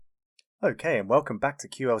Okay, and welcome back to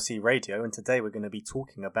QLC Radio, and today we're going to be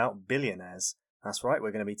talking about billionaires. That's right,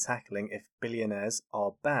 we're going to be tackling if billionaires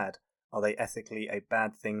are bad. Are they ethically a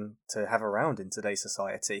bad thing to have around in today's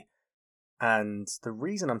society? And the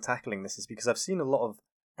reason I'm tackling this is because I've seen a lot of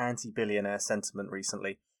anti-billionaire sentiment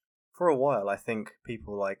recently. For a while, I think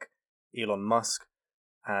people like Elon Musk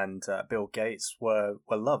and Bill Gates were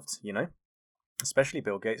loved, especially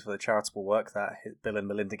Bill Gates for the charitable work that Bill and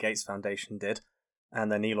Melinda Gates Foundation did. And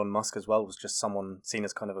then Elon Musk as well was just someone seen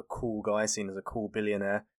as kind of a cool guy, seen as a cool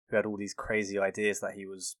billionaire who had all these crazy ideas that he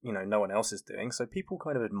was, no one else is doing. So people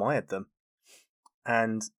kind of admired them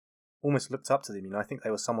and almost looked up to them. I think they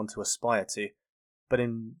were someone to aspire to. But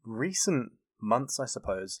in recent months, I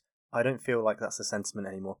suppose, I don't feel like that's the sentiment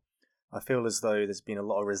anymore. I feel as though there's been a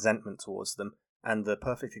lot of resentment towards them. And the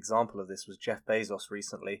perfect example of this was Jeff Bezos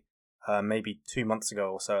recently, maybe 2 months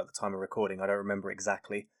ago or so at the time of recording. I don't remember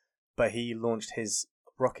exactly. But he launched his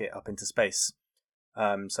rocket up into space.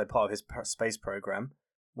 So part of his space program,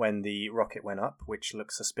 when the rocket went up, which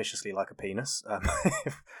looks suspiciously like a penis,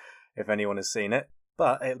 if anyone has seen it.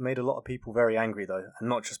 But it made a lot of people very angry, though, and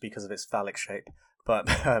not just because of its phallic shape, but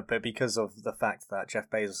but because of the fact that Jeff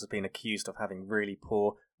Bezos has been accused of having really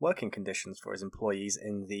poor working conditions for his employees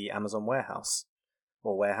in the Amazon warehouse,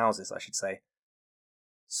 or warehouses, I should say.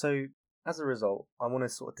 So as a result, I want to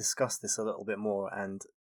sort of discuss this a little bit more and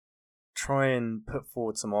try and put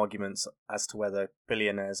forward some arguments as to whether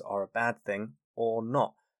billionaires are a bad thing or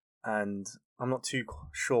not. And I'm not too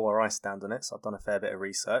sure where I stand on it, so I've done a fair bit of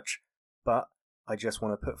research, but I just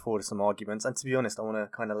want to put forward some arguments. And to be honest, I want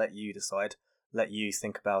to kind of let you decide, let you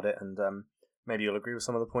think about it, and maybe you'll agree with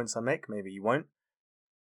some of the points I make, maybe you won't.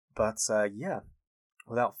 But yeah,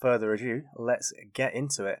 without further ado, let's get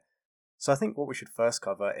into it. So I think what we should first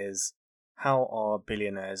cover is how are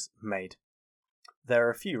billionaires made? There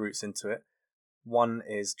are a few routes into it. One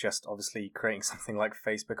is just obviously creating something like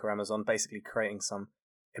Facebook or Amazon, basically creating some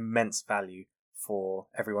immense value for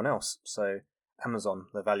everyone else. So Amazon,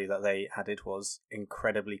 the value that they added was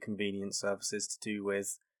incredibly convenient services to do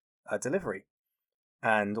with delivery.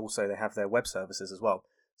 And also they have their web services as well.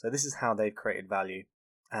 So this is how they've created value.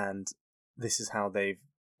 And this is how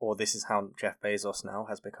Jeff Bezos now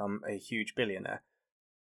has become a huge billionaire.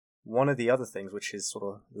 One of the other things, which is sort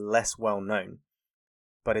of less well known,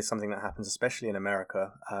 but it's something that happens especially in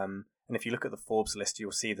America. And if you look at the Forbes list,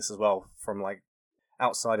 you'll see this as well. From like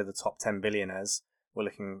outside of the top 10 billionaires, we're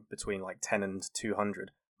looking between like 10 and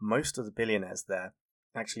 200. Most of the billionaires there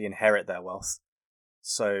actually inherit their wealth.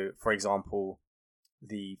 So, for example,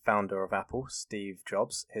 the founder of Apple, Steve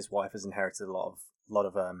Jobs, his wife has inherited a lot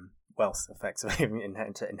of wealth, effectively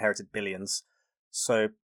inherited billions. So,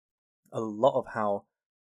 a lot of how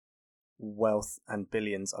wealth and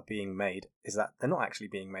billions are being made is that they're not actually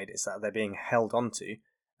being made, it's that they're being held onto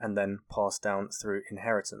and then passed down through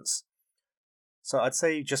inheritance. So I'd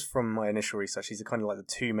say, just from my initial research, these are kind of like the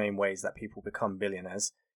two main ways that people become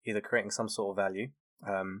billionaires: either creating some sort of value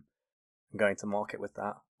and going to market with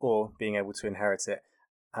that, or being able to inherit it.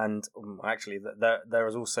 And actually there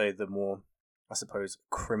is also the more, I suppose,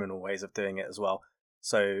 criminal ways of doing it as well.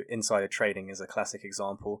 So insider trading is a classic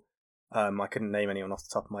example. I couldn't name anyone off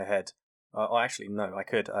the top of my head. Actually, no, I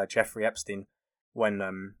could. Jeffrey Epstein,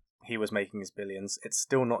 when he was making his billions, it's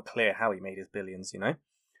still not clear how he made his billions,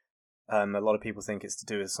 A lot of people think it's to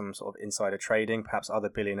do with some sort of insider trading. Perhaps other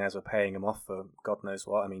billionaires were paying him off for God knows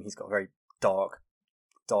what. I mean, he's got a very dark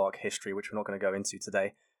history, which we're not going to go into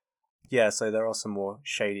today. Yeah, so there are some more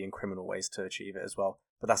shady and criminal ways to achieve it as well.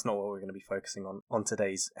 But that's not what we're going to be focusing on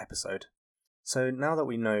today's episode. So now that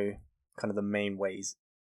we know kind of the main ways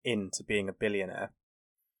into being a billionaire,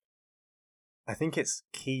 I think it's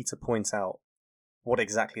key to point out what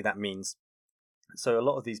exactly that means. So a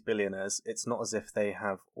lot of these billionaires, it's not as if they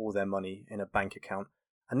have all their money in a bank account.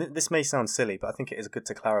 And this may sound silly, but I think it is good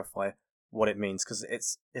to clarify what it means, because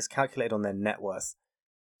it's calculated on their net worth.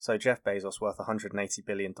 So Jeff Bezos, worth $180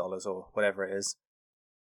 billion or whatever it is,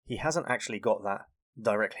 he hasn't actually got that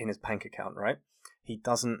directly in his bank account, right? He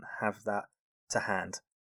doesn't have that to hand.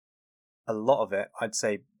 A lot of it, I'd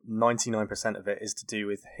say 99% of it, is to do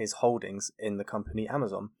with his holdings in the company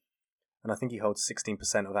Amazon. And I think he holds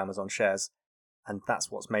 16% of Amazon shares. And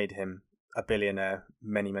that's what's made him a billionaire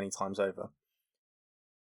many, many times over.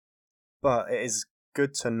 But it is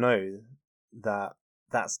good to know that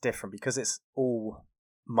that's different, because it's all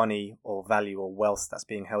money or value or wealth that's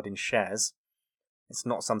being held in shares. It's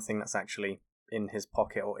not something that's actually in his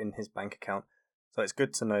pocket or in his bank account. So it's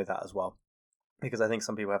good to know that as well, because I think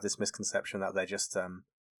some people have this misconception that they're just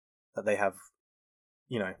that they have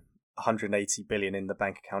 180 billion in the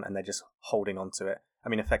bank account and they're just holding on to it. I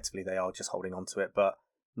mean, effectively they are just holding on to it, but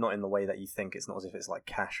not in the way that you think. It's not as if it's like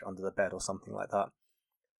cash under the bed or something like that.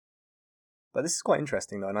 But this is quite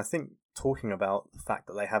interesting though, and I think talking about the fact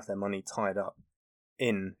that they have their money tied up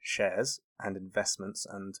in shares and investments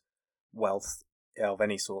and wealth of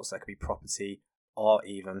any sorts, that could be property, art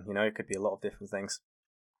even, it could be a lot of different things.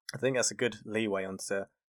 I think that's a good leeway onto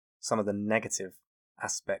some of the negative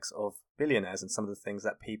aspects of billionaires and some of the things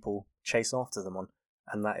that people chase after them on.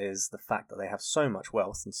 And that is the fact that they have so much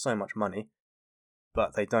wealth and so much money,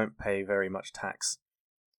 but they don't pay very much tax.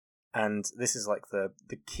 And this is like the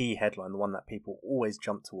key headline, the one that people always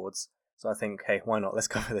jump towards. So I think, hey, why not? Let's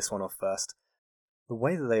cover this one off first. The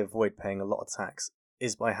way that they avoid paying a lot of tax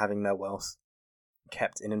is by having their wealth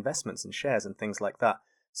kept in investments and shares and things like that.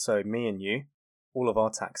 So me and you, all of our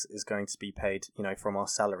tax is going to be paid, from our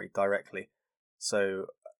salary directly. So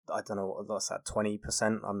I don't know, what's that,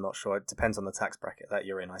 20%? I'm not sure. It depends on the tax bracket that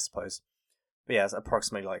you're in, I suppose. But yeah, it's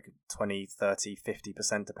approximately like 20, 30,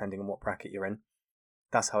 50%, depending on what bracket you're in.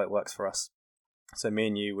 That's how it works for us. So me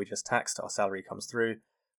and you, we just taxed, our salary comes through,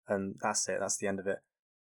 and that's it. That's the end of it.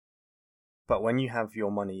 But when you have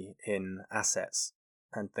your money in assets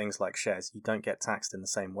and things like shares, you don't get taxed in the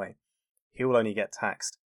same way. He will only get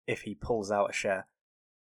taxed if he pulls out a share.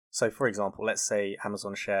 So for example, let's say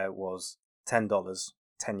Amazon share was $10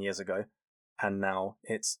 10 years ago, and now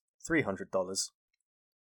it's $300.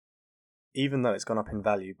 Even though it's gone up in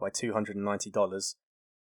value by $290,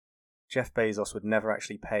 Jeff Bezos would never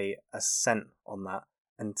actually pay a cent on that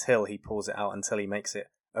until he pulls it out, until he makes it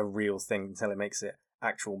a real thing, until it makes it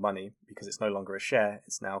actual money, because it's no longer a share,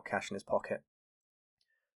 it's now cash in his pocket.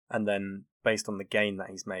 And then based on the gain that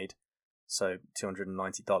he's made, so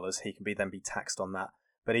 $290, he can then be taxed on that.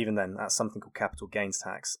 But even then, that's something called capital gains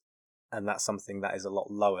tax, and that's something that is a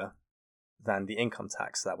lot lower than the income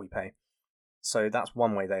tax that we pay. So that's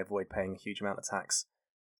one way they avoid paying a huge amount of tax.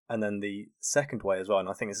 And then the second way as well, and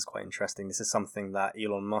I think this is quite interesting, this is something that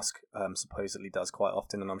Elon Musk supposedly does quite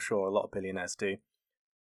often, and I'm sure a lot of billionaires do,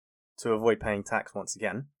 to avoid paying tax once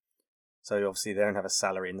again. So obviously they don't have a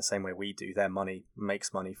salary in the same way we do. Their money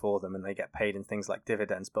makes money for them and they get paid in things like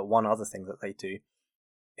dividends. But one other thing that they do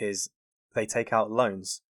is they take out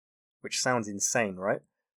loans, which sounds insane, right?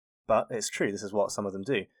 But it's true. This is what some of them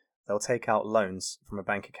do. They'll take out loans from a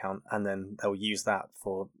bank account and then they'll use that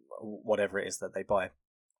for whatever it is that they buy.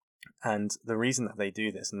 And the reason that they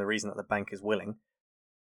do this and the reason that the bank is willing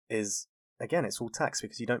is, again, it's all tax,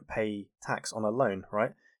 because you don't pay tax on a loan,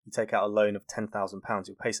 right? You take out a loan of £10,000,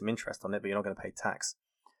 you'll pay some interest on it, but you're not going to pay tax.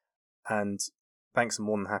 And banks are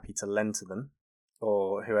more than happy to lend to them,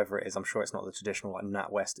 or whoever it is. I'm sure it's not the traditional, like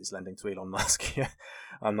NatWest is lending to Elon Musk.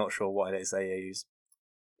 I'm not sure what it is they use.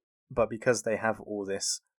 But because they have all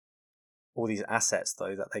these assets,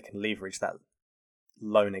 though, that they can leverage that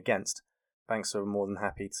loan against, banks are more than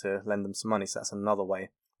happy to lend them some money. So that's another way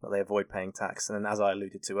that they avoid paying tax. And then, as I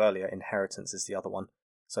alluded to earlier, inheritance is the other one.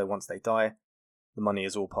 So once they die, the money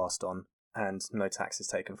is all passed on and no tax is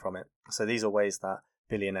taken from it. So these are ways that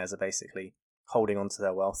billionaires are basically holding on to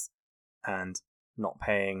their wealth and not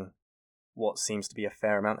paying what seems to be a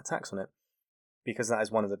fair amount of tax on it, because that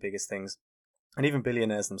is one of the biggest things. And even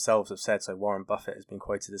billionaires themselves have said, so Warren Buffett has been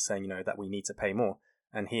quoted as saying, that we need to pay more.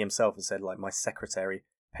 And he himself has said, like, my secretary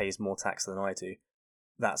pays more tax than I do.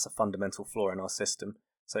 That's a fundamental flaw in our system.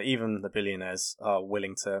 So even the billionaires are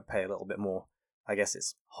willing to pay a little bit more. I guess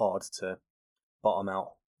it's hard to bottom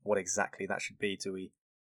out what exactly that should be. Do we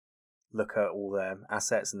look at all their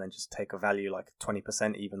assets and then just take a value like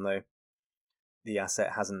 20%, even though the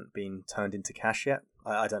asset hasn't been turned into cash yet?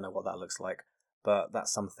 I don't know what that looks like, but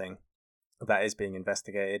that's something that is being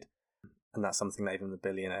investigated, and that's something that even the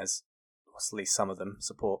billionaires, or at least some of them,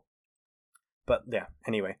 support. But yeah,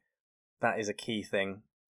 anyway, that is a key thing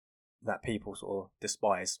that people sort of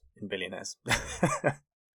despise in billionaires.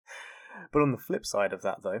 But on the flip side of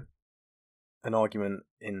that, though, an argument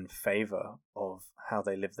in favour of how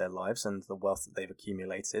they live their lives and the wealth that they've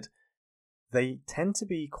accumulated, they tend to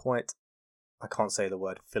be quite, I can't say the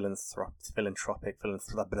word, philanthropic,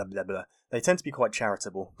 blah, blah, blah, blah. They tend to be quite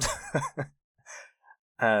charitable.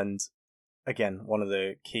 And again, one of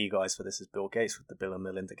the key guys for this is Bill Gates with the Bill and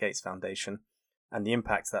Melinda Gates Foundation. And the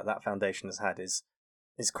impact that that foundation has had is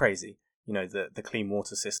crazy. The clean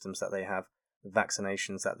water systems that they have, the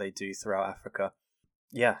vaccinations that they do throughout Africa.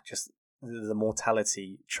 Yeah, just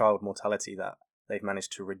the child mortality that they've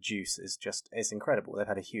managed to reduce it's incredible. They've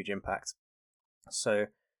had a huge impact. So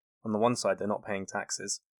on the one side, they're not paying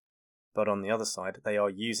taxes, but on the other side, they are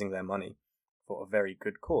using their money for a very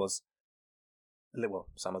good cause. Well,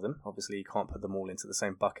 some of them, obviously you can't put them all into the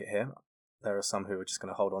same bucket here. There are some who are just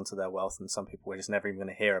going to hold on to their wealth, and some people we're just never even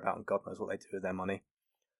going to hear about, and God knows what they do with their money.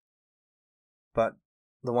 But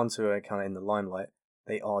the ones who are kind of in the limelight,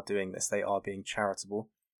 they are doing this. They are being charitable,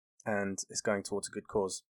 and it's going towards a good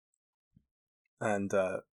cause. And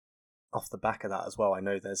off the back of that as well, I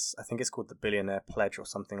know I think it's called the Billionaire Pledge or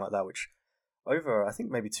something like that, which over, I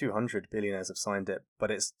think maybe 200 billionaires have signed it,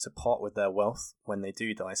 but it's to part with their wealth when they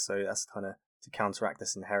do die. So that's kind of to counteract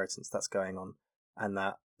this inheritance that's going on, and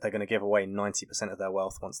that they're going to give away 90% of their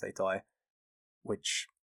wealth once they die, which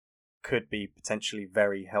could be potentially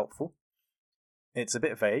very helpful. It's a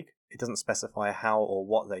bit vague. It doesn't specify how or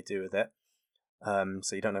what they do with it.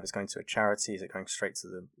 So you don't know if it's going to a charity. Is it going straight to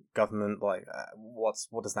the government? Like, what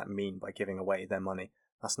does that mean by giving away their money?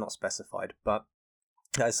 That's not specified, but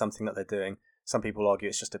that is something that they're doing. Some people argue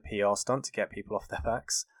it's just a PR stunt to get people off their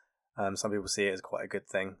backs. Some people see it as quite a good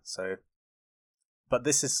thing. So, but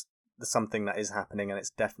this is something that is happening, and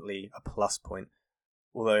it's definitely a plus point.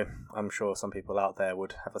 Although I'm sure some people out there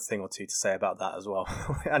would have a thing or two to say about that as well.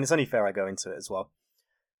 And it's only fair I go into it as well.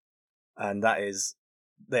 And that is,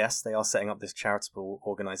 yes, they are setting up these charitable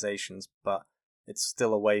organisations, but it's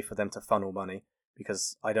still a way for them to funnel money,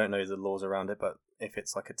 because I don't know the laws around it, but if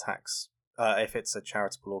it's like a tax, if it's a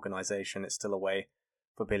charitable organisation, it's still a way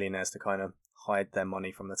for billionaires to kind of hide their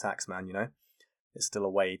money from the tax man, you know? It's still a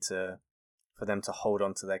way for them to hold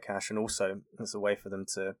on to their cash, and also it's a way for them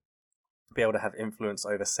to be able to have influence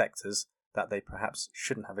over sectors that they perhaps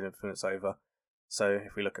shouldn't have an influence over. So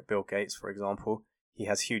if we look at Bill Gates, for example, he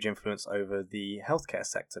has huge influence over the healthcare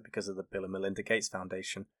sector because of the Bill and Melinda Gates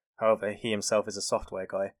Foundation. However, he himself is a software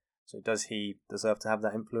guy. So does he deserve to have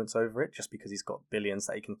that influence over it just because he's got billions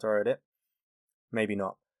that he can throw at it? Maybe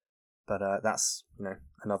not. But that's,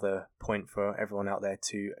 another point for everyone out there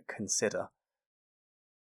to consider.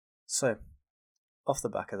 So, off the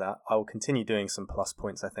back of that, I will continue doing some plus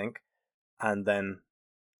points, I think, and then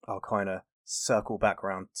I'll kind of circle back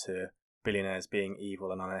around to billionaires being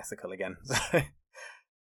evil and unethical again.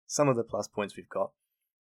 Some of the plus points we've got.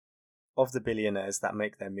 Of the billionaires that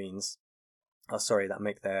make their that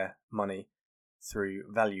make their money through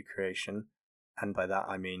value creation, and by that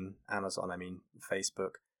I mean Amazon, I mean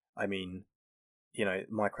Facebook, I mean,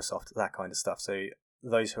 Microsoft, that kind of stuff. So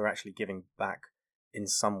those who are actually giving back in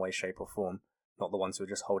some way, shape or form, not the ones who are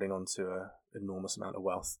just holding on to an enormous amount of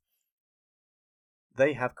wealth.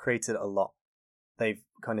 They have created a lot. They've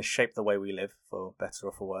kind of shaped the way we live, for better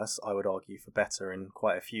or for worse. I would argue for better in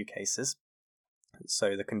quite a few cases.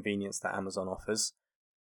 So the convenience that Amazon offers,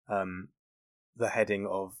 the heading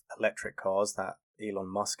of electric cars that Elon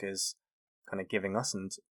Musk is kind of giving us,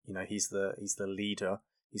 and he's the leader,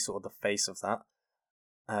 he's sort of the face of that,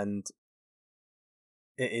 and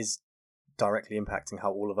it is directly impacting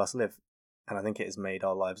how all of us live, and I think it has made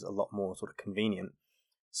our lives a lot more sort of convenient.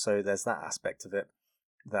 So there's that aspect of it,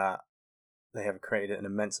 that they have created an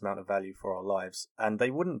immense amount of value for our lives, and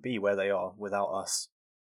they wouldn't be where they are without us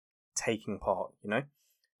taking part.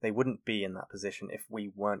 They wouldn't be in that position if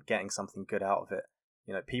we weren't getting something good out of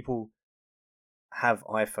it. People have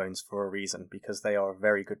iPhones for a reason, because they are a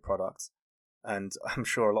very good product, and I'm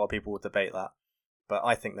sure a lot of people would debate that, but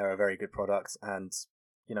I think they're a very good product. And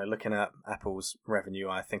looking at Apple's revenue,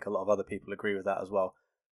 I think a lot of other people agree with that as well.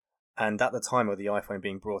 And at the time of the iPhone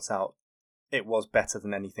being brought out, it was better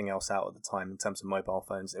than anything else out at the time in terms of mobile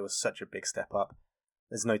phones. It was such a big step up.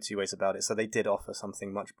 There's no two ways about it. So they did offer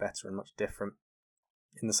something much better and much different,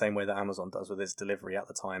 in the same way that Amazon does with its delivery at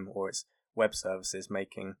the time, or its web services,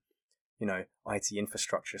 making, IT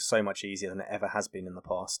infrastructure so much easier than it ever has been in the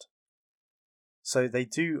past. So they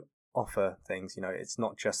do offer things, it's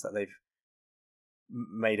not just that they've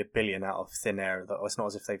made $1 billion out of thin air. It's not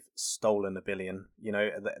as if they've stolen $1 billion.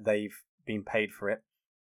 They've been paid for it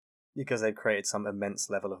because they've created some immense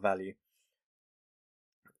level of value.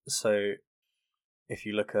 So if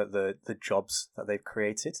you look at the jobs that they've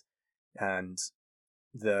created, and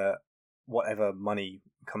the whatever money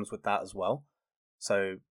comes with that as well.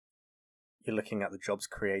 So you're looking at the jobs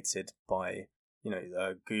created by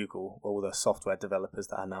Google, all the software developers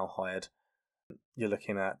that are now hired. You're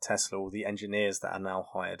looking at Tesla, all the engineers that are now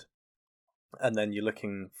hired. And then you're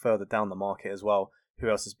looking further down the market as well, who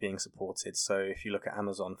else is being supported. So if you look at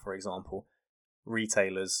Amazon, for example,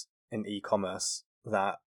 retailers in e-commerce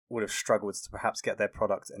that would have struggled to perhaps get their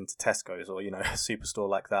product into Tesco's or, a superstore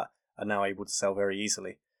like that, are now able to sell very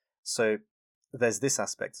easily. So there's this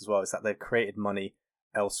aspect as well, is that they've created money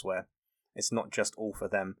elsewhere. It's not just all for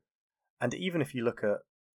them. And even if you look at,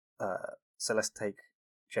 so let's take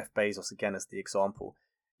Jeff Bezos again as the example.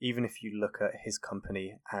 Even if you look at his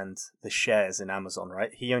company and the shares in Amazon,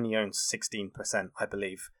 right? He only owns 16%, I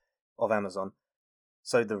believe, of Amazon.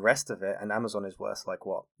 So the rest of it, and Amazon is worth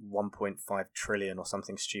 1.5 trillion or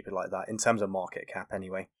something stupid like that, in terms of market cap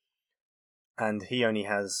anyway. and he only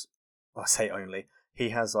has, I say only, he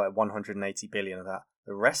has like 180 billion of that.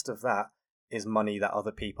 The rest of that is money that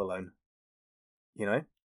other people own, you know?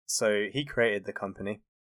 So he created the company,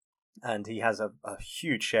 and he has a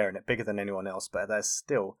huge share in it, bigger than anyone else, but there's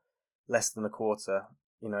still less than a quarter,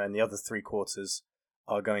 and the other 3/4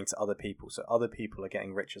 are going to other people. So other people are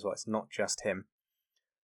getting rich as well. It's not just him.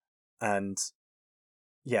 And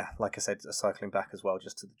yeah, like I said, cycling back as well,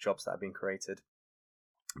 just to the jobs that have been created.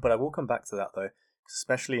 But I will come back to that though,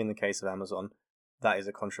 especially in the case of Amazon, that is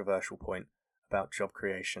a controversial point about job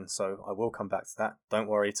creation. So I will come back to that. Don't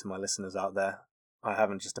worry to my listeners out there. I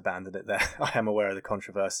haven't just abandoned it there. I am aware of the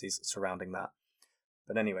controversies surrounding that.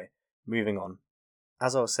 But anyway, moving on.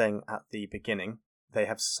 As I was saying at the beginning, they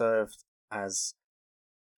have served as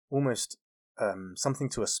almost something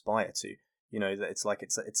to aspire to. That it's like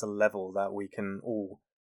it's a level that we can all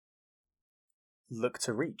look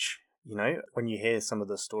to reach. When you hear some of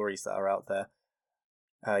the stories that are out there,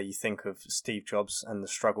 you think of Steve Jobs and the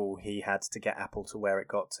struggle he had to get Apple to where it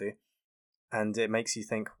got to. And it makes you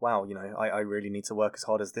think, wow, I really need to work as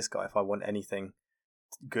hard as this guy if I want anything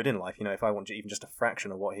good in life, if I want even just a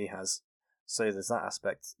fraction of what he has. So there's that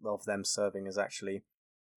aspect of them serving as actually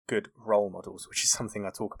good role models, which is something I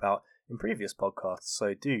talk about in previous podcasts.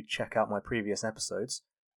 So do check out my previous episodes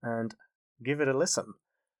and give it a listen.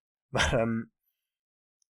 But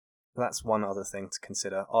that's one other thing to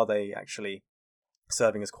consider. Are they actually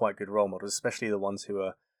serving as quite good role models, especially the ones who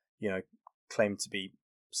are, claim to be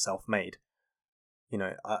self-made?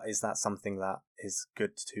 Is that something that is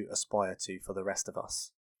good to aspire to for the rest of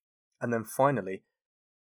us? And then finally,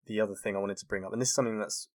 the other thing I wanted to bring up, and this is something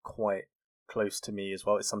that's quite close to me as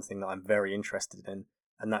well, it's something that I'm very interested in,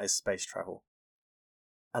 and that is space travel.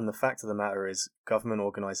 And the fact of the matter is, government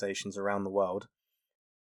organizations around the world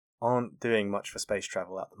aren't doing much for space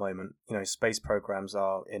travel at the moment. Space programs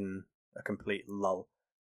are in a complete lull.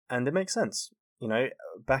 And it makes sense.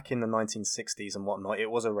 Back in the 1960s and whatnot, it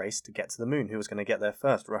was a race to get to the moon. Who was going to get there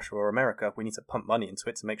first, Russia or America? We need to pump money into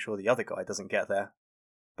it to make sure the other guy doesn't get there.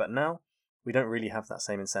 But now, we don't really have that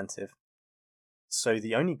same incentive. So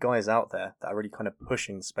the only guys out there that are really kind of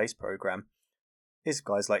pushing the space program is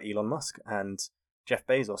guys like Elon Musk and Jeff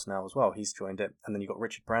Bezos now as well. He's joined it. And then you've got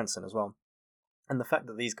Richard Branson as well. And the fact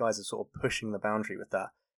that these guys are sort of pushing the boundary with that,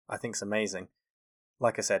 I think is amazing.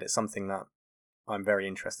 Like I said, it's something that I'm very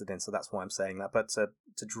interested in, so that's why I'm saying that. But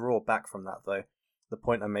to draw back from that, though, the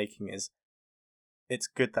point I'm making is it's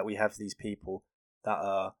good that we have these people that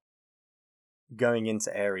are going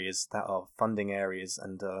into areas, that are funding areas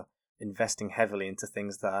and investing heavily into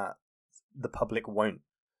things that the public won't,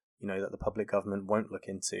 that the public government won't look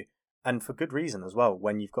into. And for good reason as well.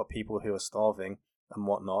 When you've got people who are starving and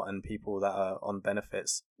whatnot, and people that are on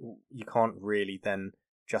benefits, you can't really then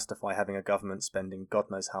justify having a government spending God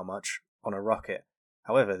knows how much on a rocket.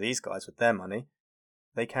 However, these guys with their money,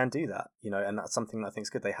 they can do that, and that's something that I think is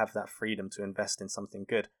good. They have that freedom to invest in something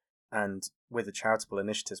good. And with the charitable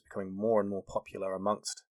initiatives becoming more and more popular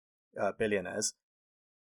amongst billionaires,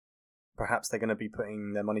 perhaps they're going to be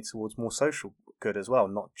putting their money towards more social good as well,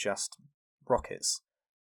 not just rockets.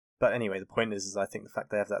 But anyway, the point is I think the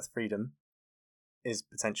fact they have that freedom is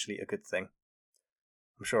potentially a good thing.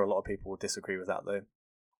 I'm sure a lot of people will disagree with that though.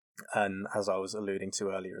 And as I was alluding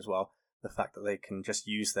to earlier as well, the fact that they can just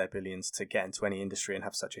use their billions to get into any industry and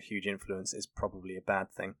have such a huge influence is probably a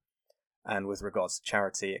bad thing. And with regards to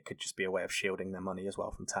charity, it could just be a way of shielding their money as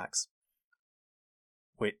well from tax.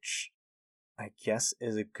 Which I guess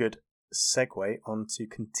is a good segue onto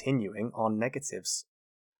continuing our negatives.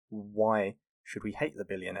 Why should we hate the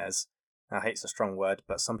billionaires? Now, hate's a strong word,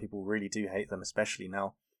 but some people really do hate them, especially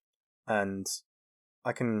now. And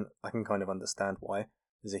I can kind of understand why.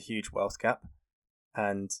 There's a huge wealth gap.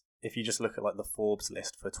 And if you just look at like the Forbes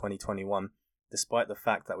list for 2021, despite the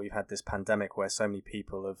fact that we've had this pandemic where so many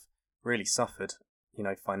people have really suffered,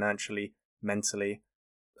 financially, mentally,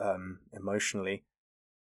 emotionally,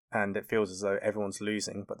 and it feels as though everyone's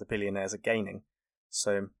losing, but the billionaires are gaining.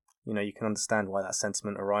 So, you can understand why that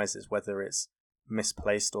sentiment arises, whether it's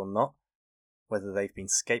misplaced or not, whether they've been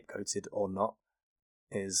scapegoated or not,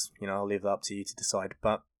 is, I'll leave that up to you to decide,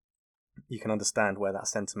 but you can understand where that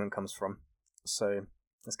sentiment comes from. So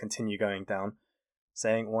let's continue going down,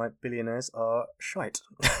 saying why billionaires are shite.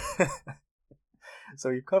 So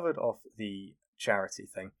we've covered off the charity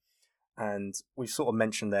thing, and we've sort of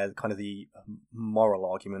mentioned there kind of the moral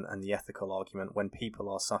argument and the ethical argument. When people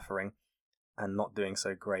are suffering and not doing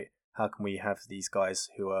so great, how can we have these guys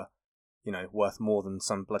who are, worth more than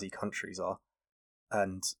some bloody countries are?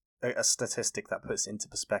 And a statistic that puts it into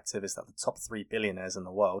perspective is that the top 3 billionaires in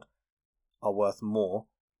the world are worth more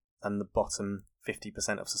than the bottom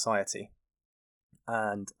 50% of society.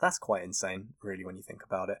 And that's quite insane, really, when you think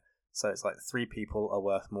about it. So it's like 3 people are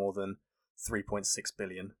worth more than 3.6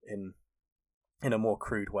 billion in a more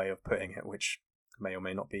crude way of putting it, which may or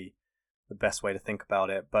may not be the best way to think about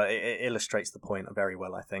it, but it illustrates the point very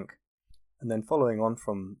well, I think. And then following on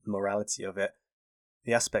from the morality of it,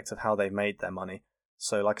 the aspect of how they made their money.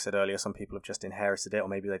 So like I said earlier, some people have just inherited it, or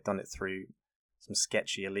maybe they've done it through some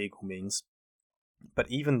sketchy illegal means. But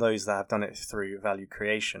even those that have done it through value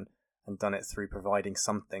creation and done it through providing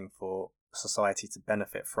something for society to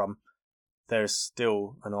benefit from, there's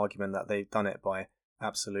still an argument that they've done it by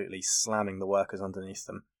absolutely slamming the workers underneath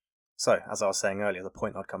them. So, as I was saying earlier, the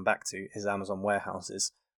point I'd come back to is Amazon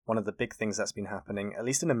warehouses. One of the big things that's been happening, at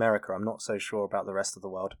least in America, I'm not so sure about the rest of the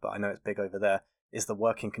world, but I know it's big over there, is the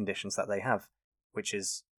working conditions that they have, which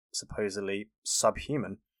is supposedly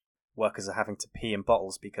subhuman. Workers are having to pee in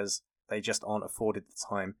bottles because they just aren't afforded the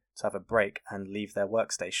time to have a break and leave their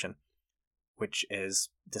workstation, which is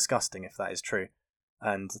disgusting if that is true.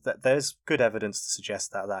 And there's good evidence to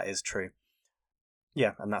suggest that that is true.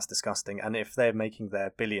 Yeah, and that's disgusting. And if they're making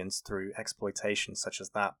their billions through exploitation such as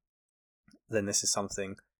that, then this is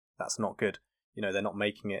something that's not good. You know, they're not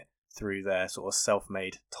making it through their sort of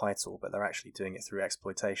self-made title, but they're actually doing it through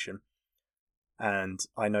exploitation. And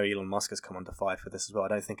I know Elon Musk has come under fire for this as well. I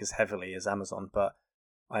don't think as heavily as Amazon, but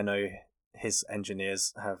I know his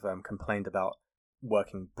engineers have complained about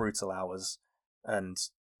working brutal hours and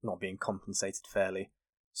not being compensated fairly.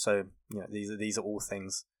 So, you know, these are all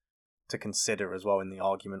things to consider as well in the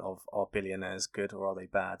argument of, are billionaires good or are they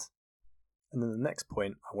bad? And then the next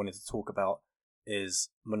point I wanted to talk about is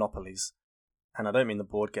monopolies. And I don't mean the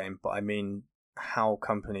board game, but I mean how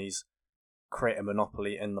companies create a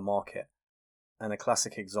monopoly in the market. And a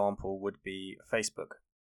classic example would be Facebook.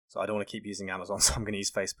 So I don't want to keep using Amazon, so I'm going to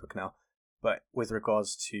use Facebook now. But with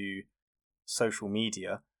regards to social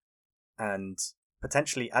media and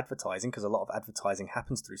potentially advertising, because a lot of advertising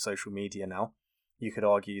happens through social media now, you could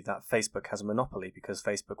argue that Facebook has a monopoly because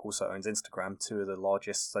Facebook also owns Instagram, 2 of the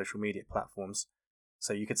largest social media platforms.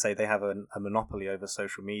 So you could say they have a monopoly over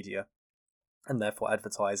social media and therefore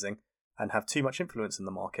advertising, and have too much influence in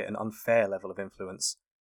the market, an unfair level of influence.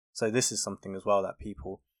 So this is something as well that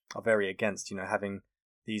people are very against, you know, having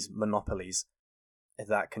these monopolies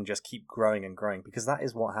that can just keep growing and growing, because that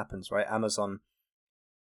is what happens, right? Amazon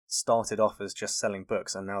started off as just selling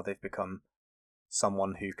books, and now they've become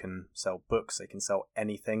someone who can sell books, they can sell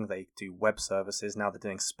anything, they do web services, now they're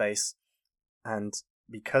doing space. And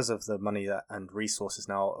because of the money that and resources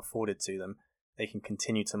now afforded to them, they can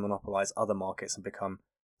continue to monopolize other markets and become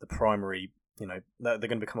the primary, you know, they're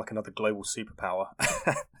going to become like another global superpower.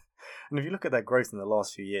 And if you look at their growth in the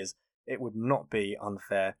last few years, it would not be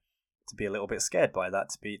unfair to be a little bit scared by that,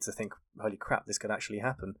 to think, holy crap, this could actually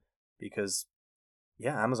happen. Because,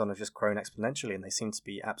 yeah, Amazon have just grown exponentially and they seem to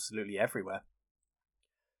be absolutely everywhere.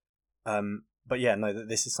 But yeah, no,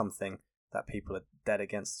 this is something that people are dead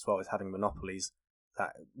against as well, is having monopolies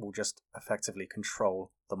that will just effectively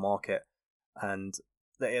control the market. And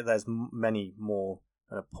there's many more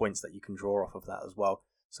points that you can draw off of that as well.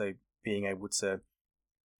 So being able to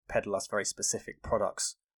peddle us very specific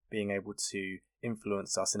products, being able to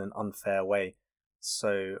influence us in an unfair way.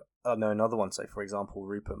 So I know another one. So for example,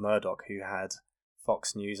 Rupert Murdoch, who had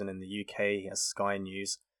Fox News, and in the UK he has Sky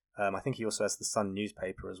News. I think he also has the Sun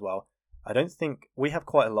newspaper as well. I don't think we have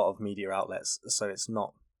quite a lot of media outlets, so it's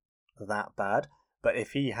not that bad. But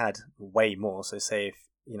if he had way more, so say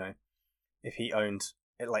if he owned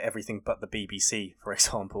like everything but the BBC, for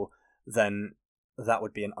example, then that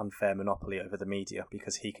would be an unfair monopoly over the media,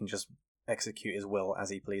 because he can just execute his will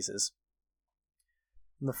as he pleases.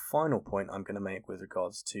 And the final point I'm going to make with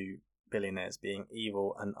regards to billionaires being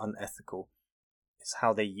evil and unethical is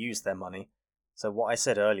how they use their money. So what I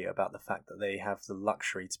said earlier about the fact that they have the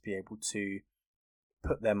luxury to be able to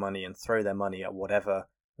put their money and throw their money at whatever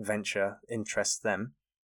venture interests them,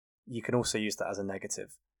 you can also use that as a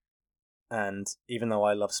negative. And even though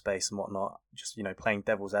I love space and whatnot, just, playing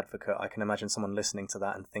devil's advocate, I can imagine someone listening to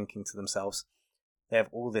that and thinking to themselves, they have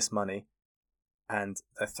all this money and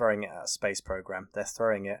they're throwing it at a space program. They're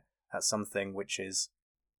throwing it at something which is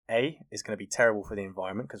going to be terrible for the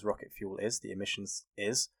environment, because rocket fuel is, the emissions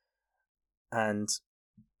is, and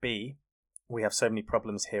B, we have so many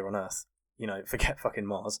problems here on Earth. Forget fucking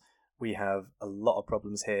Mars. We have a lot of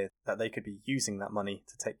problems here that they could be using that money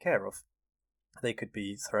to take care of. They could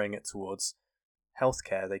be throwing it towards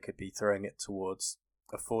healthcare. They could be throwing it towards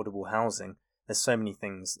affordable housing. There's so many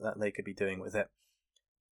things that they could be doing with it.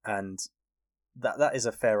 And that is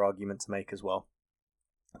a fair argument to make as well.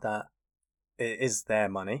 That it is their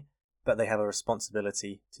money, but they have a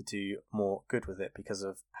responsibility to do more good with it because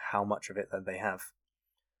of how much of it that they have.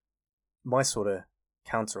 My sort of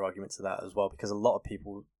counter argument to that as well, because a lot of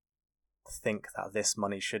people think that this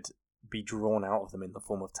money should be drawn out of them in the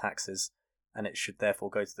form of taxes, and it should therefore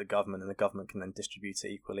go to the government, and the government can then distribute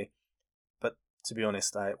it equally. But to be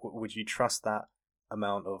honest, would you trust that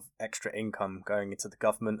amount of extra income going into the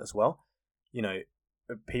government as well? You know,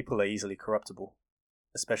 people are easily corruptible,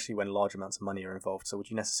 especially when large amounts of money are involved. So would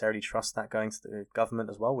you necessarily trust that going to the government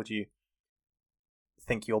as well? Would you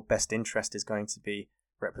think your best interest is going to be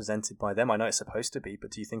represented by them? I know it's supposed to be,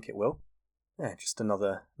 but do you think it will? Yeah, just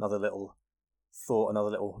another little thought, another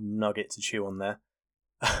little nugget to chew on there.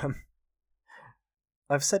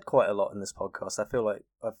 I've said quite a lot in this podcast. I feel like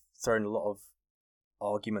I've thrown a lot of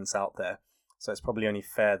arguments out there, so it's probably only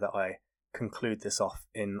fair that I conclude this off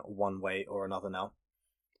in one way or another now.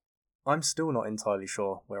 I'm still not entirely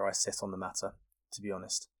sure where I sit on the matter, to be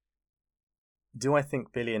honest. Do I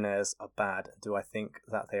think billionaires are bad? Do I think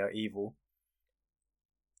that they are evil?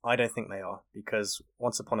 I don't think they are, because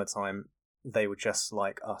once upon a time, they were just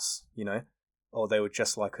like us, or they were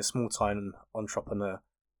just like a small-time entrepreneur,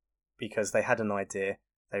 because they had an idea,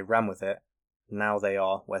 they ran with it, now they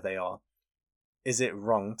are where they are. Is it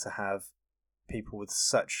wrong to have people with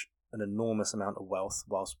such an enormous amount of wealth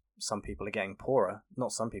whilst some people are getting poorer?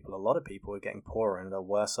 Not some people, a lot of people are getting poorer and are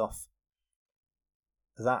worse off.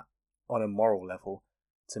 That, on a moral level,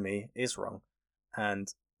 to me, is wrong. And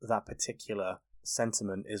that particular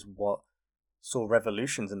sentiment is what saw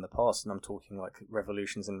revolutions in the past, and I'm talking like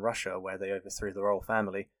revolutions in Russia where they overthrew the royal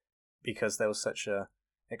family because there was such a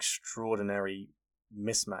extraordinary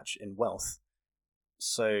mismatch in wealth.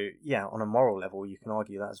 So yeah, on a moral level, you can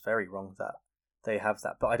argue that's very wrong that they have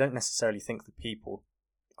that, but I don't necessarily think the people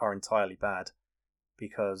are entirely bad,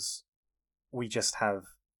 because we just have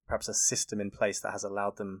perhaps a system in place that has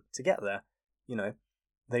allowed them to get there.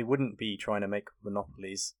 They wouldn't be trying to make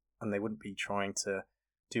monopolies, and they wouldn't be trying to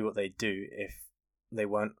do what they do if they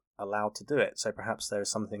weren't allowed to do it. So perhaps there is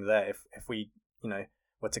something there. If we,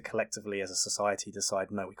 were to collectively as a society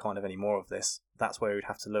decide, no, we can't have any more of this, that's where we'd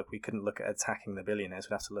have to look. We couldn't look at attacking the billionaires.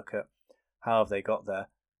 We'd have to look at how have they got there,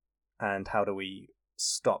 and how do we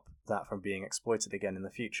stop that from being exploited again in the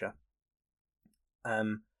future.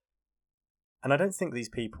 And I don't think these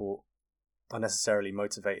people are necessarily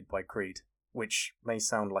motivated by greed, which may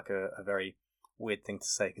sound like a very weird thing to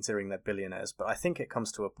say considering they're billionaires, but I think it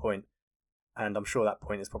comes to a point, and I'm sure that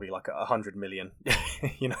point is probably like 100 million,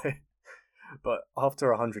 but after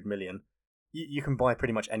 100 million, you can buy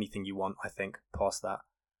pretty much anything you want, I think, past that.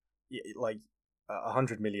 Like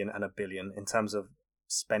 100 million and a billion in terms of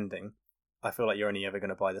spending, I feel like you're only ever going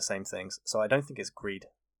to buy the same things. So I don't think it's greed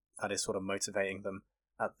that is sort of motivating them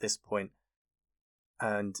at this point.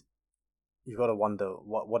 And you've got to wonder,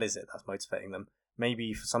 what is it that's motivating them?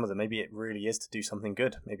 Maybe for some of them, maybe it really is to do something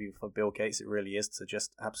good. Maybe for Bill Gates, it really is to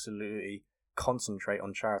just absolutely concentrate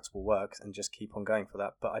on charitable work and just keep on going for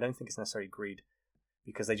that. But I don't think it's necessarily greed,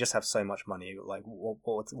 because they just have so much money. Like,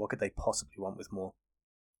 what could they possibly want with more?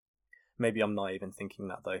 Maybe I'm naive in thinking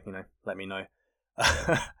that, though. Let me know.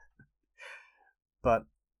 But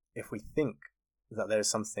if we think that there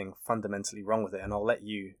is something fundamentally wrong with it, and I'll let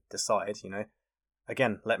you decide,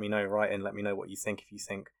 again, let me know, write in, let me know what you think, if you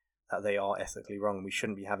think that they are ethically wrong. We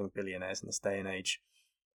shouldn't be having billionaires in this day and age.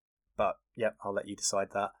 But, yep, I'll let you decide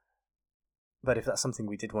that. But if that's something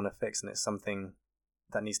we did want to fix, and it's something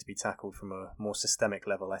that needs to be tackled from a more systemic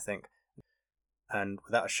level, I think, and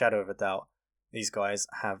without a shadow of a doubt, these guys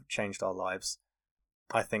have changed our lives,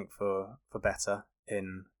 I think, for better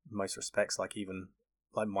in most respects. Like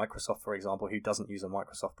Microsoft, for example, who doesn't use a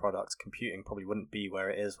Microsoft product, computing probably wouldn't be where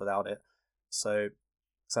it is without it. So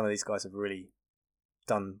some of these guys have really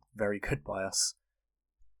done very good by us.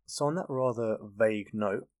 So on that rather vague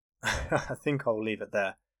note, I think I'll leave it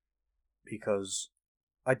there, because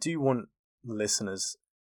I do want listeners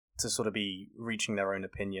to sort of be reaching their own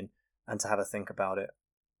opinion and to have a think about it.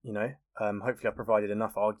 Hopefully I've provided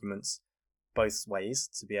enough arguments both ways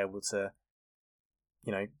to be able to,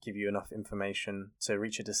 give you enough information to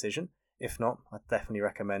reach a decision. If not, I'd definitely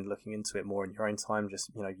recommend looking into it more in your own time.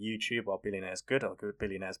 Just, YouTube, are billionaires good or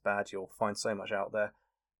billionaires bad? You'll find so much out there.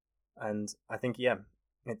 And I think,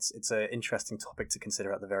 it's an interesting topic to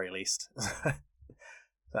consider at the very least.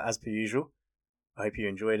 But as per usual, I hope you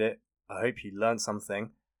enjoyed it. I hope you learned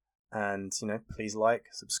something. And, please like,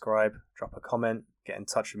 subscribe, drop a comment, get in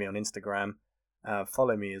touch with me on Instagram.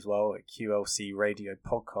 Follow me as well at QLC Radio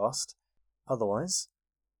Podcast. Otherwise,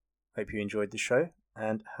 hope you enjoyed the show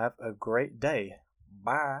and have a great day.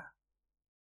 Bye.